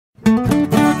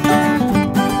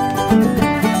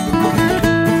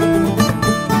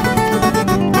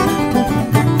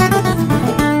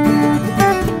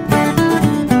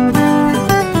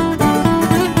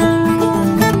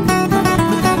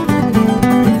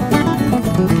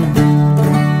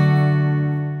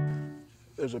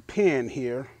there's a pin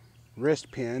here, wrist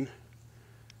pin,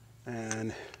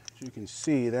 and as you can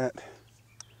see that,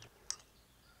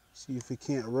 see if we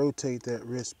can't rotate that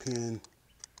wrist pin.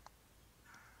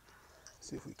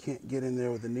 See if we can't get in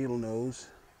there with the needle nose.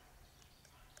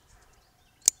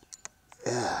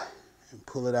 Yeah, and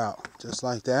pull it out just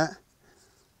like that.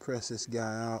 Press this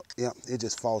guy out. Yep, it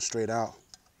just falls straight out.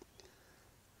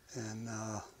 And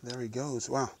there he goes.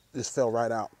 Wow, just fell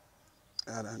right out.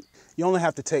 You only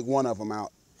have to take one of them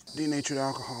out. Denatured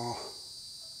alcohol.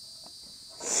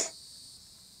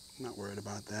 Not worried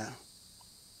about that.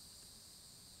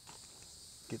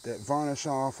 Get that varnish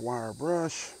off, wire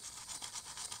brush.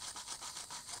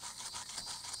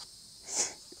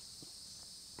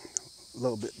 A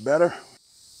little bit better.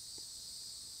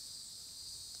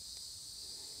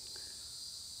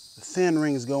 The thin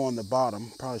rings go on the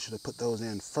bottom. Probably should have put those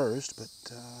in first, but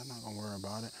I'm not gonna worry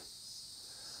about it.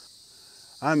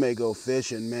 I may go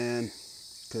fishing, man,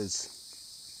 because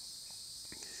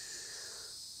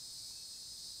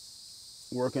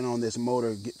working on this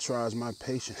motor tries my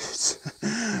patience.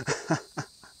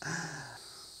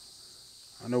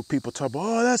 I know people talk about,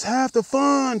 oh, that's half the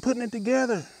fun, putting it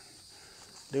together.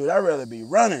 Dude, I'd rather be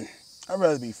running. I'd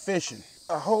rather be fishing.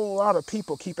 A whole lot of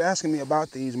people keep asking me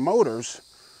about these motors,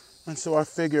 and so I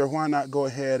figure why not go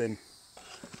ahead and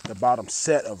the bottom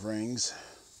set of rings.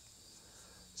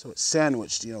 So it's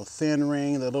sandwiched, you know, thin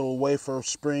ring, the little wafer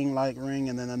spring-like ring,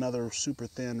 and then another super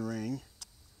thin ring.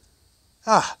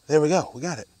 Ah, there we go, we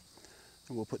got it.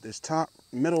 And we'll put this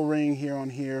middle ring here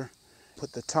on here,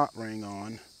 put the top ring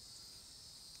on.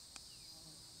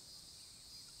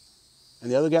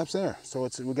 And the other gap's there. So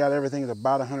we got everything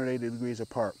about 180 degrees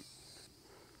apart.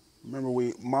 Remember,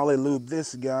 we molly lube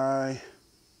this guy.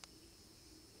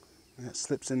 And that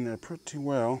slips in there pretty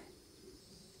well.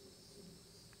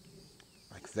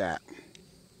 Like that.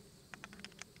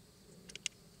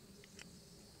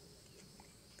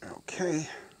 Okay.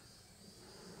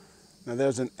 Now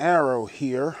there's an arrow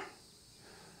here.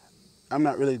 I'm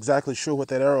not really exactly sure what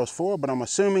that arrow is for, but I'm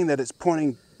assuming that it's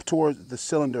pointing towards the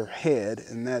cylinder head,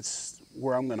 and that's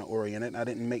where I'm going to orient it. I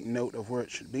didn't make note of where it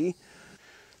should be.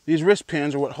 These wrist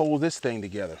pins are what hold this thing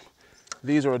together.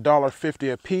 These are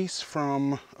 $1.50 a piece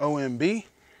from OMB.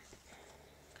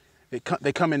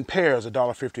 They come in pairs,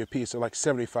 $1.50 a piece, so like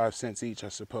 75 cents each, I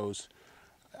suppose.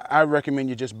 I recommend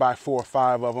you just buy 4 or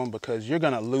 5 of them because you're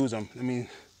going to lose them. I mean,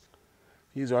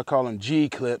 these are, I call them G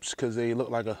clips because they look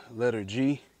like a letter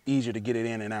G. Easier to get it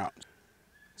in and out.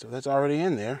 So that's already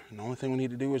in there. And the only thing we need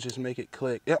to do is just make it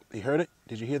click. Yep, you heard it?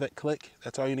 Did you hear that click?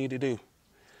 That's all you need to do.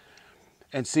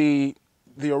 And see,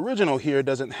 the original here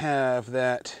doesn't have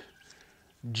that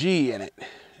G in it.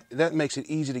 That makes it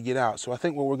easy to get out. So I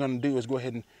think what we're going to do is go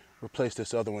ahead and replace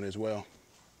this other one as well.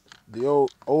 The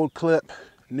old clip,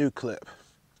 new clip.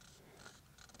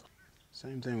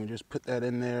 Same thing, we just put that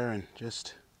in there and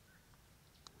just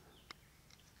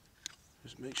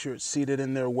make sure it's seated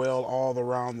in there well all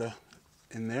around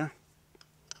in there.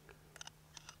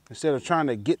 Instead of trying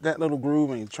to get that little groove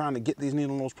and trying to get these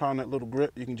needle nose power in that little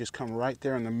grip, you can just come right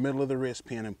there in the middle of the wrist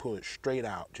pin and pull it straight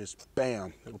out. Just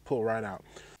bam, it'll pull right out.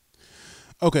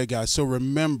 Okay guys, so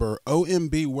remember,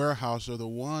 OMB Warehouse are the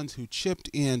ones who chipped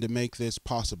in to make this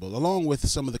possible, along with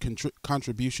some of the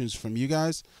contributions from you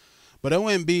guys. But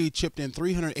OMB chipped in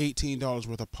 $318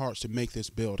 worth of parts to make this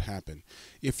build happen.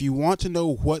 If you want to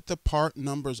know what the part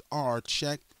numbers are,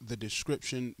 check the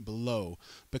description below,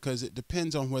 because it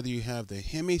depends on whether you have the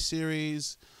Hemi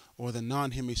series or the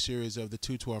non-Hemi series of the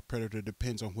 212 Predator.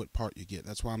 Depends on what part you get.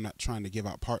 That's why I'm not trying to give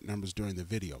out part numbers during the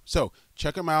video. So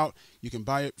check them out. You can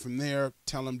buy it from there.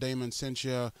 Tell them Damon sent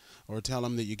you, or tell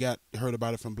them that you heard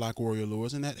about it from Black Warrior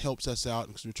Lures, and that helps us out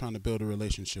because we're trying to build a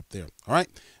relationship there. All right,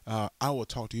 I will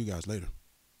talk to you guys later.